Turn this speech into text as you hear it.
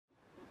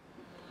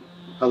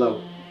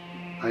Hello,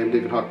 I am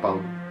David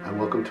Hochbaum, and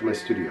welcome to my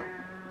studio.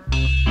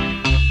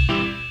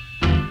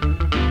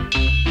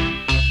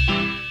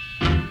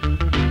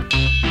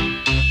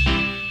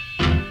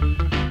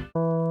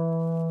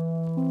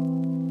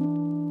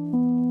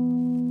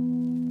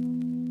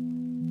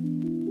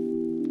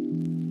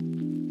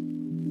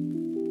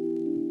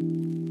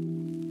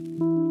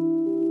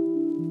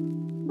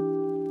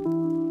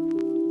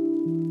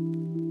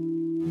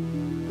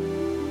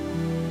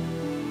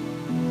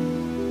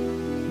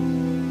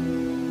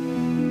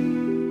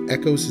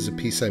 Echoes is a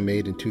piece I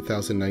made in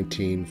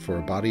 2019 for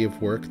a body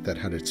of work that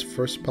had its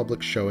first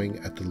public showing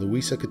at the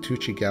Luisa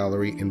Cattucci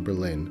Gallery in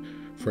Berlin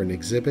for an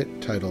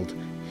exhibit titled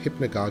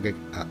Hypnagogic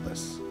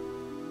Atlas.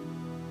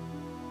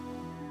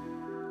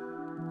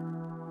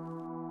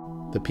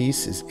 The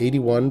piece is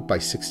 81 by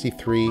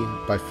 63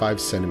 by 5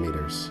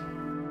 centimeters.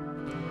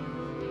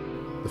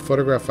 The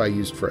photograph I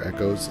used for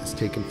Echoes is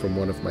taken from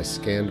one of my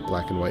scanned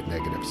black and white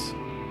negatives.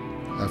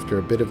 After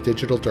a bit of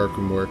digital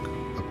darkroom work,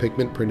 a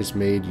pigment print is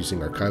made using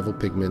archival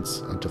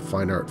pigments onto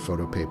fine art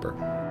photo paper.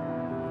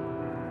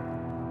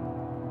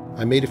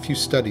 I made a few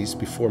studies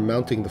before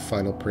mounting the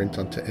final print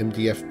onto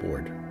MDF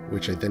board,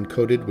 which I then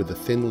coated with a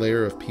thin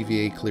layer of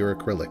PVA clear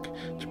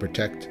acrylic to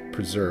protect,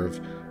 preserve,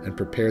 and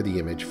prepare the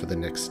image for the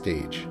next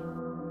stage.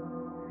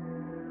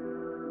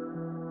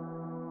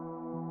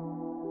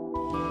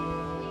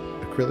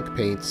 Acrylic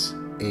paints,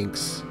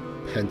 inks,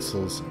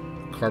 pencils,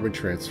 carbon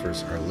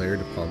transfers are layered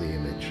upon the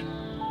image.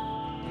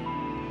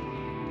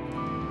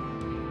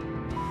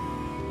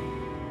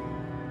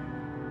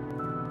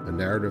 The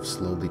narrative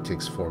slowly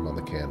takes form on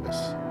the canvas.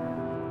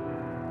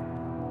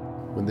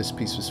 When this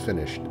piece was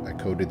finished, I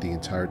coated the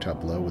entire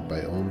tableau with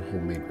my own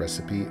homemade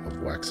recipe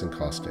of wax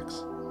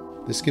encaustics.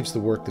 This gives the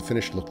work the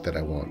finished look that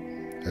I want,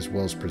 as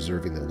well as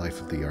preserving the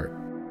life of the art.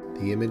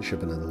 The image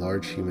of an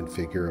enlarged human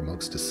figure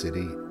amongst a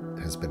city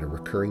has been a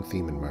recurring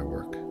theme in my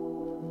work.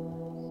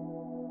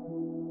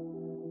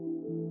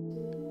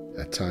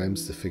 At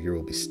times, the figure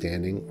will be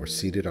standing or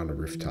seated on a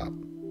rooftop.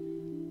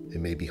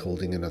 It may be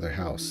holding another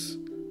house.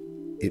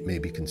 It may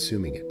be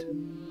consuming it.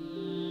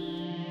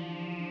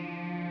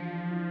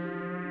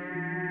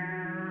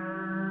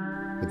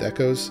 With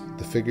Echoes,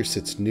 the figure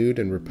sits nude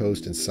and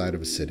reposed inside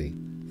of a city,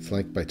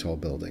 flanked by tall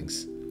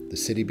buildings. The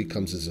city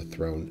becomes as a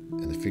throne,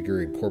 and the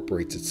figure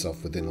incorporates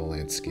itself within a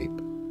landscape.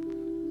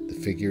 The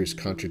figure is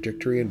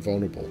contradictory and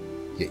vulnerable,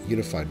 yet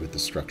unified with the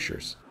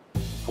structures.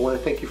 I want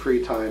to thank you for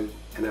your time,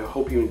 and I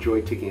hope you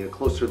enjoyed taking a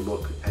closer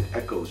look at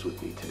Echoes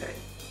with me today.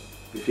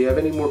 If you have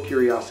any more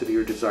curiosity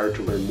or desire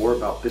to learn more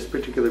about this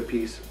particular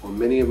piece or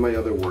many of my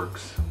other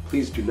works,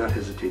 please do not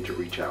hesitate to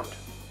reach out.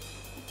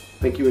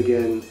 Thank you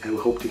again, and we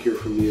hope to hear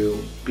from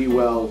you. Be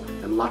well,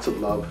 and lots of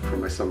love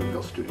from my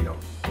Somerville studio.